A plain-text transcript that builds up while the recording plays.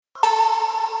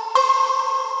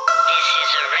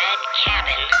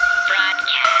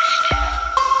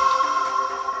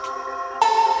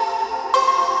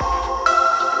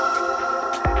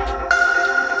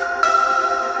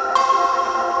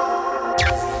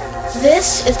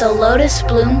This is the Lotus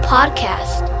Bloom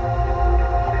Podcast.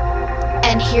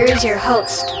 And here's your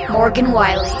host, Morgan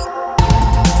Wylie.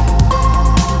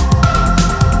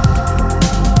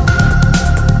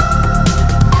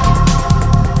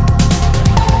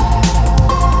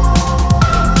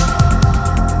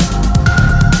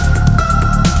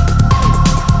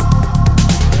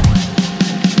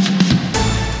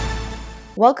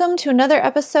 Welcome to another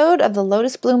episode of the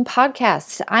Lotus Bloom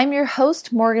Podcast. I'm your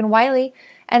host, Morgan Wylie,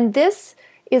 and this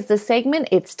is the segment,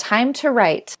 It's Time to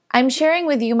Write. I'm sharing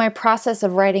with you my process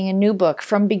of writing a new book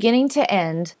from beginning to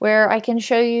end, where I can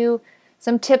show you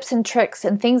some tips and tricks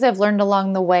and things I've learned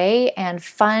along the way and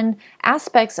fun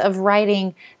aspects of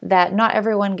writing that not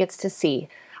everyone gets to see.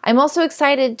 I'm also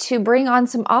excited to bring on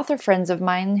some author friends of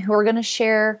mine who are going to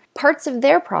share parts of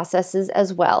their processes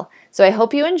as well. So I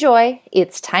hope you enjoy.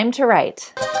 It's time to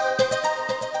write.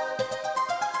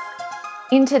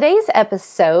 In today's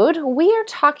episode, we are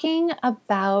talking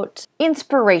about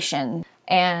inspiration.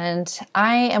 And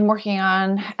I am working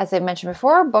on, as I mentioned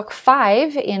before, book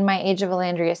 5 in my Age of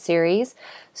Elandria series.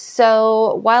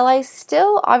 So while I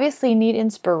still obviously need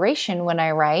inspiration when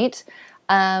I write,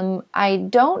 I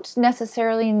don't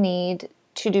necessarily need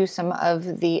to do some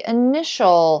of the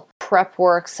initial prep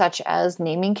work, such as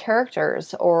naming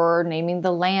characters or naming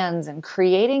the lands and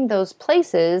creating those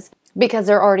places, because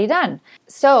they're already done.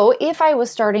 So if I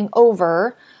was starting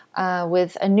over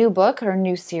with a new book or a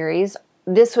new series,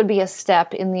 this would be a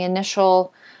step in the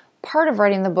initial part of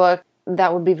writing the book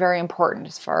that would be very important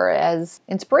as far as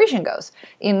inspiration goes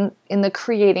in the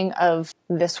creating of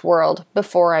this world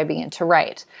before I begin to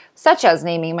write, such as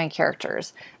naming my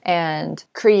characters and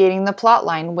creating the plot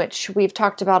line, which we've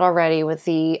talked about already with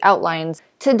the outlines.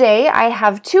 Today, I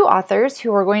have 2 authors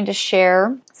who are going to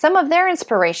share some of their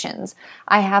inspirations.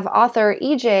 I have author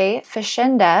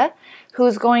Fechenda,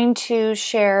 who's going to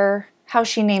share how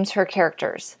she names her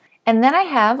characters. And then I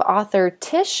have author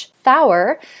Tish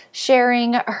Thawer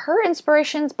sharing her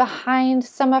inspirations behind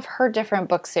some of her different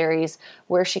book series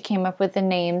where she came up with the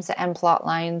names and plot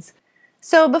lines.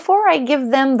 So before I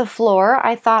give them the floor,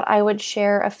 I thought I would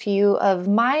share a few of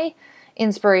my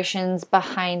inspirations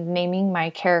behind naming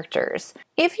my characters.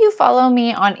 If you follow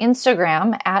me on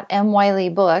Instagram at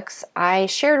mwyliebooks, I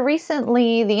shared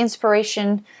recently the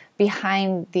inspiration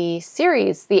behind the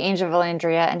series, The Age of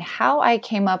Elandria, and how I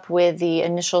came up with the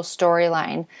initial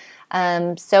storyline.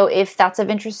 So if that's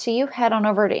of interest to you, head on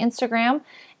over to Instagram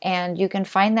and you can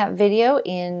find that video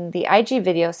in the IG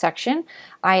video section.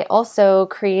 I also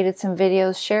created some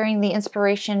videos sharing the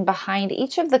inspiration behind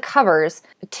each of the covers.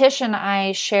 Tish and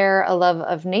I share a love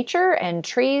of nature and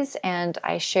trees, and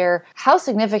I share how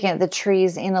significant the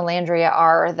trees in Elandria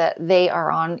are, that they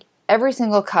are on every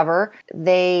single cover.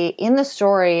 They, in the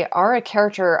story, are a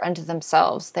character unto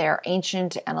themselves. They are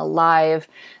ancient and alive.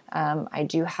 I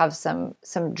do have some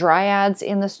dryads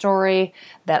in the story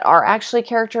that are actually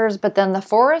characters, but then the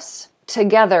forests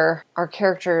together are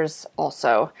characters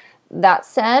also. That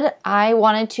said, I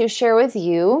wanted to share with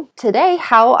you today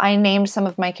how I named some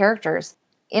of my characters.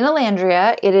 In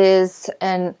Elandria, it's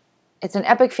an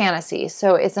epic fantasy,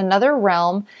 so it's another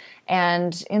realm,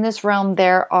 and in this realm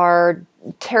there are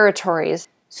territories.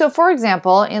 So for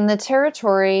example, in the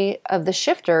territory of the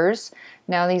shifters,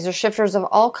 now these are shifters of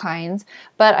all kinds,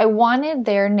 but I wanted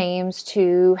their names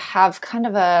to have kind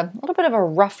of a little bit of a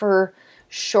rougher,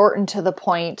 short and to the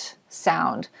point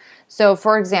sound. So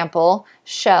for example,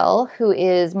 Shell, who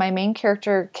is my main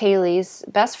character Kaylee's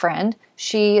best friend,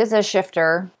 she is a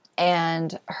shifter,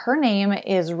 and her name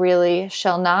is really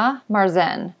Shelna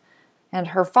Marzen, and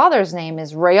her father's name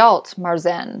is Rayalt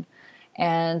Marzen.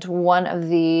 And one of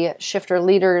the shifter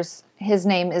leaders, his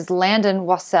name is Landon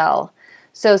Wassell.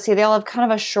 So see, they all have kind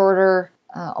of a shorter,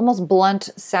 almost blunt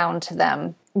sound to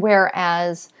them.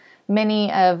 Whereas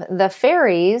many of the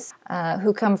fairies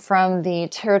who come from the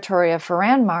territory of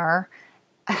Faranmar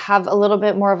have a little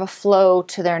bit more of a flow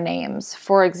to their names.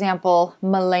 For example,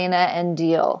 Malena and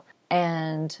Deal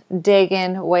and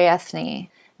Dagon Waethni.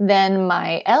 Then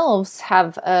my elves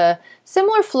have a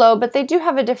similar flow, but they do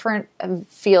have a different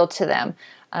feel to them.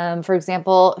 For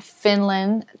example,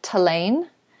 Finland Talain,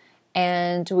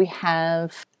 and we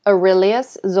have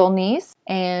Aurelius Zolnis,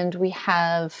 and we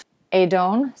have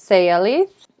Adon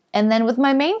Sayelith. And then with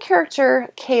my main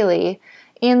character, Kaylee,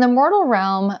 in the mortal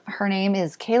realm, her name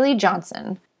is Kaylee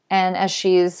Johnson. And as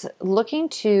she's looking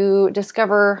to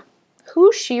discover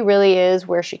who she really is,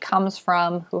 where she comes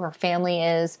from, who her family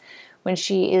is, when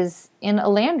she is in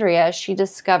Elandria, she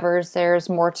discovers there's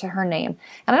more to her name.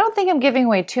 And I don't think I'm giving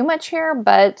away too much here,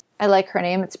 but I like her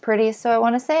name. It's pretty, so I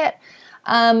want to say it.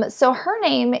 So her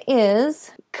name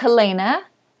is Kalena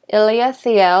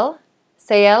Iliathiel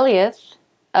Saeliath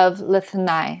of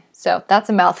Lithnai. So that's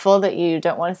a mouthful that you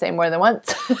don't want to say more than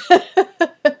once.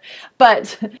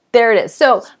 But there it is.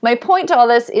 So my point to all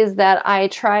this is that I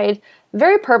tried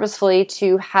very purposefully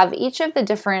to have each of the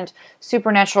different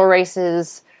supernatural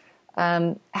races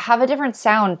have a different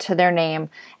sound to their name,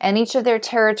 and each of their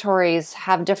territories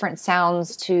have different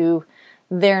sounds to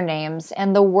their names,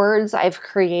 and the words I've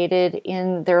created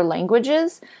in their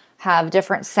languages have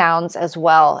different sounds as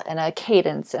well, and a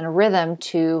cadence and a rhythm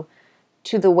to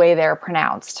the way they're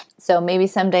pronounced. So maybe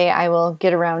someday I will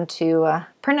get around to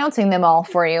pronouncing them all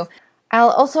for you. I'll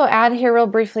also add here real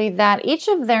briefly that each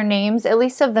of their names, at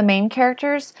least of the main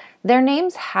characters, their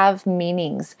names have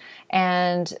meanings,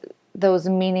 and those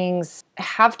meanings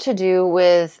have to do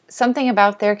with something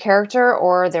about their character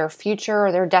or their future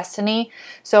or their destiny.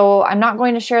 So I'm not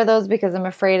going to share those because I'm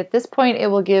afraid at this point it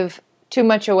will give too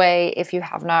much away if you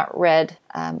have not read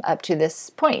up to this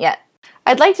point yet.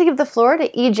 I'd like to give the floor to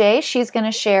EJ. She's going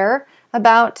to share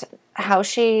about how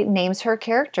she names her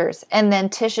characters. And then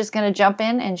Tish is going to jump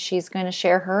in and she's going to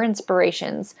share her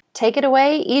inspirations. Take it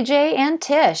away, EJ and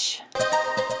Tish.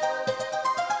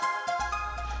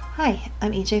 Hi,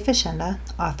 I'm EJ Fechenda,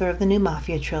 author of the new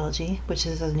Mafia trilogy, which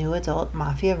is a new adult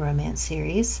mafia romance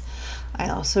series. I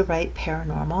also write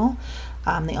paranormal.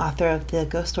 I'm the author of the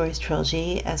Ghost Stories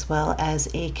trilogy, as well as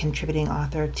a contributing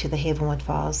author to the Havenwood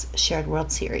Falls Shared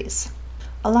World series.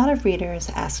 A lot of readers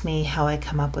ask me how I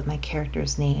come up with my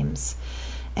characters' names,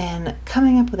 and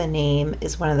coming up with a name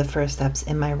is one of the first steps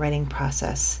in my writing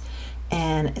process,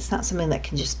 and it's not something that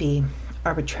can just be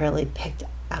arbitrarily picked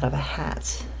out of a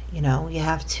hat. You know, you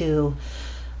have to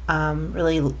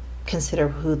really consider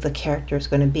who the character is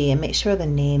going to be and make sure the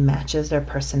name matches their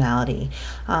personality,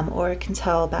 or it can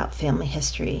tell about family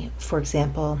history. For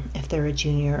example, if they're a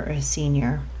junior or a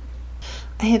senior.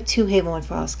 I have two Havenwood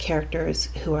Falls characters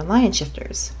who are lion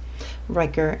shifters,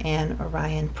 Riker and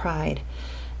Orion Pride.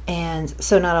 And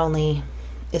so not only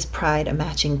is Pride a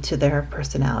matching to their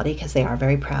personality, because they are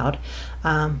very proud,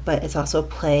 but it's also a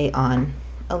play on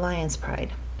a lion's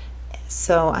pride.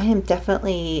 So I am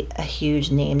definitely a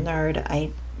huge name nerd.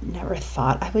 I never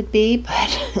thought I would be,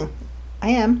 but I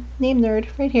am. Name nerd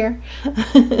right here.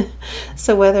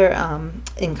 So whether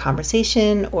in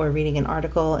conversation or reading an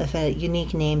article, if a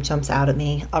unique name jumps out at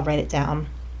me, I'll write it down.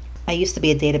 I used to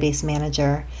be a database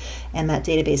manager, and that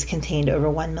database contained over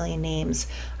 1 million names.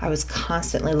 I was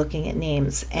constantly looking at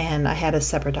names, and I had a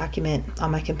separate document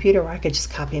on my computer where I could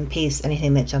just copy and paste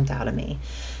anything that jumped out at me.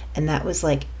 And that was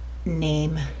like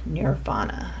name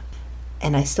nirvana.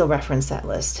 And I still reference that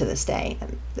list to this day.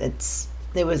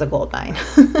 It was a gold mine.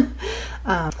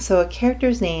 So a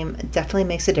character's name definitely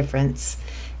makes a difference.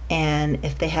 And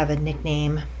if they have a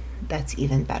nickname, that's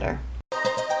even better.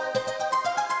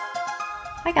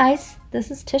 Hi guys,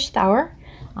 this is Tish Thawer.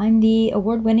 I'm the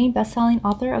award-winning best-selling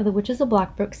author of the Witches of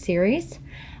Blackbrook series.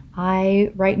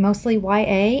 I write mostly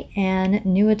YA and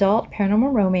new adult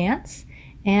paranormal romance.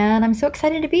 And I'm so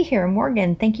excited to be here.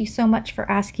 Morgan, thank you so much for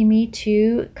asking me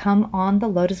to come on the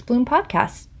Lotus Bloom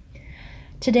podcast.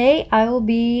 Today, I will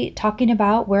be talking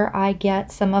about where I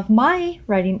get some of my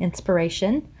writing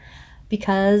inspiration,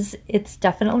 because it's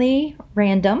definitely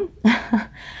random.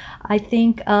 I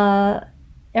think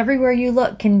everywhere you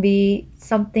look can be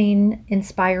something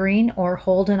inspiring or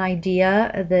hold an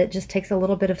idea that just takes a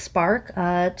little bit of spark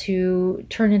to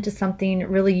turn into something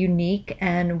really unique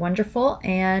and wonderful.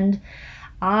 And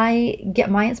I get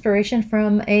my inspiration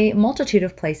from a multitude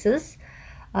of places.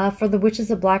 For the Witches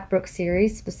of Blackbrook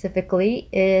series specifically,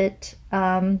 it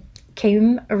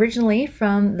came originally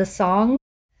from the song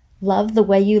Love the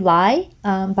Way You Lie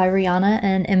by Rihanna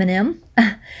and Eminem.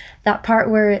 That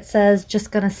part where it says,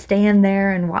 just gonna stand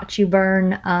there and watch you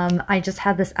burn. I just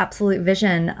had this absolute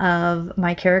vision of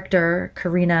my character,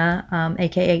 Karina,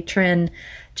 aka Trin,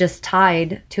 just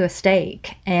tied to a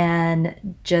stake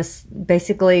and just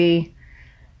basically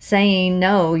saying,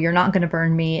 no, you're not going to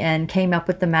burn me, and came up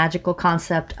with the magical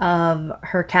concept of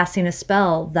her casting a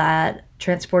spell that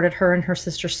transported her and her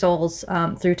sister's souls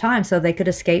through time so they could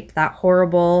escape that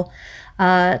horrible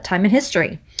time in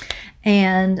history.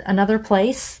 And another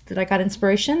place that I got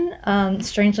inspiration,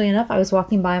 strangely enough, I was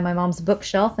walking by my mom's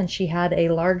bookshelf and she had a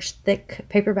large, thick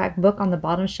paperback book on the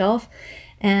bottom shelf,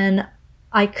 and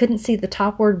I couldn't see the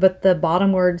top word, but the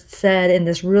bottom word said in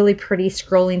this really pretty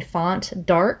scrolling font,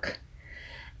 dark.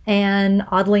 And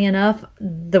oddly enough,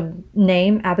 the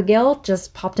name Abigail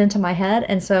just popped into my head.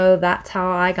 And so that's how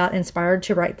I got inspired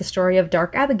to write the story of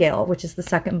Dark Abigail, which is the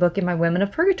second book in my Women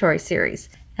of Purgatory series.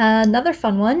 Another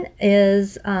fun one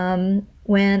is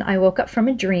when I woke up from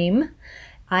a dream,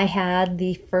 I had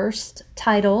the first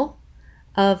title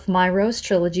of my Rose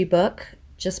Trilogy book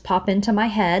just pop into my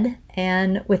head,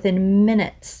 and within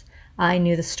minutes, I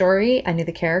knew the story, I knew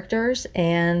the characters,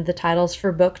 and the titles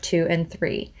for book 2 and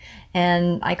 3.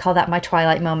 And I call that my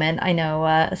Twilight moment. I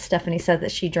know Stephanie said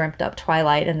that she dreamt up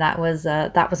Twilight, and that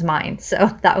was mine.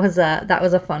 So that was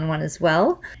a fun one as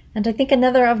well. And I think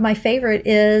another of my favorite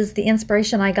is the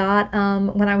inspiration I got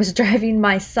when I was driving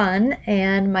my son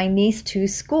and my niece to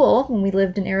school when we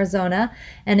lived in Arizona,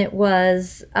 and it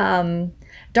was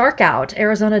dark out.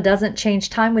 Arizona doesn't change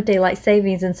time with daylight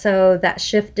savings, and so that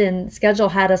shift in schedule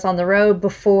had us on the road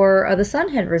before the sun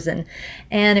had risen.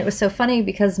 And it was so funny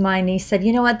because my niece said,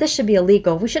 "You know what, this should be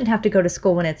illegal. We shouldn't have to go to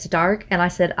school when it's dark." And I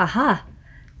said, "Aha,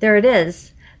 there it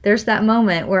is." There's that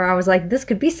moment where I was like, this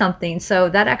could be something. So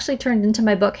that actually turned into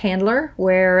my book Handler,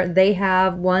 where they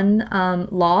have one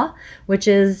law, which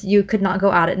is you could not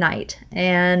go out at night.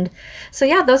 And so,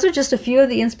 yeah, those are just a few of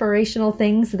the inspirational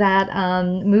things that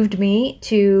moved me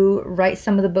to write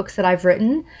some of the books that I've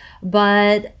written.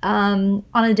 But on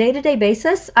a day-to-day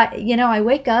basis, I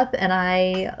wake up and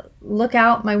I look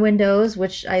out my windows,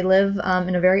 which I live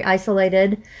in a very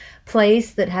isolated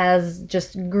place that has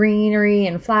just greenery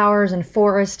and flowers and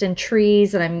forest and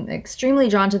trees, and I'm extremely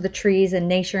drawn to the trees and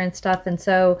nature and stuff. And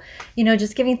so,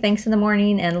 just giving thanks in the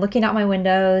morning and looking out my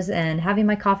windows and having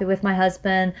my coffee with my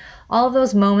husband, all of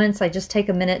those moments, I just take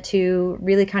a minute to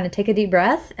really kind of take a deep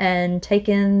breath and take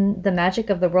in the magic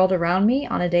of the world around me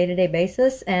on a day-to-day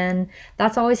basis. And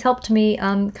that's always helped me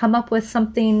come up with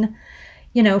something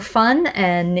fun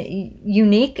and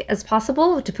unique as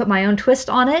possible, to put my own twist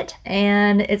on it.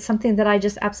 And it's something that I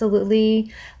just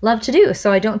absolutely love to do.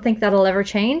 So I don't think that'll ever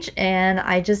change. And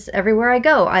everywhere I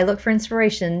go, I look for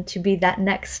inspiration to be that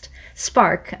next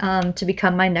spark to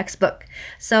become my next book.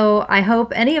 So I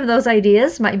hope any of those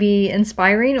ideas might be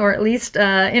inspiring, or at least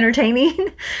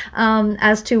entertaining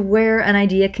as to where an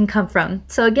idea can come from.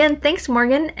 So again, thanks,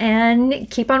 Morgan,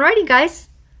 and keep on writing, guys.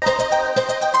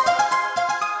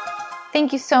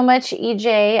 Thank you so much,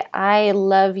 EJ. I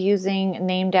love using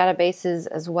name databases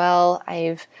as well.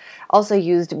 I've also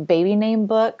used baby name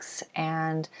books,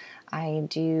 and I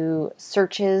do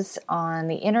searches on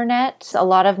the internet. A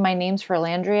lot of my names for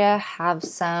Landria have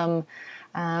some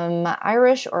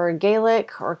Irish or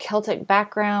Gaelic or Celtic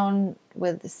background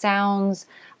with sounds,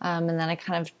 and then I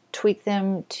kind of tweak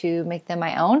them to make them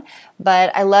my own.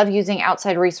 But I love using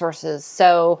outside resources,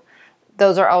 so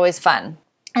those are always fun.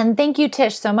 And thank you,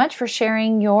 Tish, so much for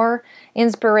sharing your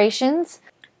inspirations.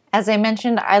 As I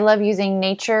mentioned, I love using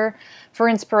nature for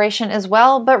inspiration as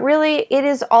well, but really it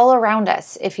is all around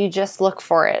us if you just look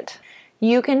for it.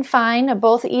 You can find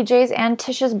both EJ's and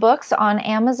Tish's books on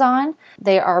Amazon.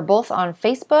 They are both on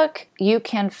Facebook. You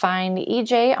can find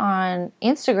EJ on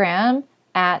Instagram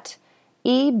at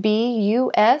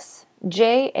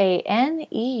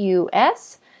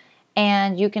EBUSJANEUS,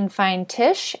 and you can find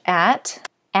Tish at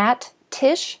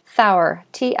Tish Thawer,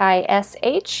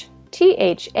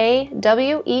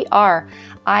 TISHTHAWER.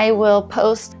 I will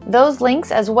post those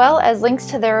links as well as links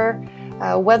to their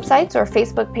websites or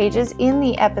Facebook pages in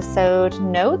the episode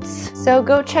notes. So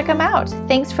go check them out.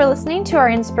 Thanks for listening to our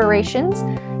inspirations.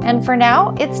 And for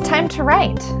now, it's time to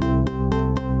write.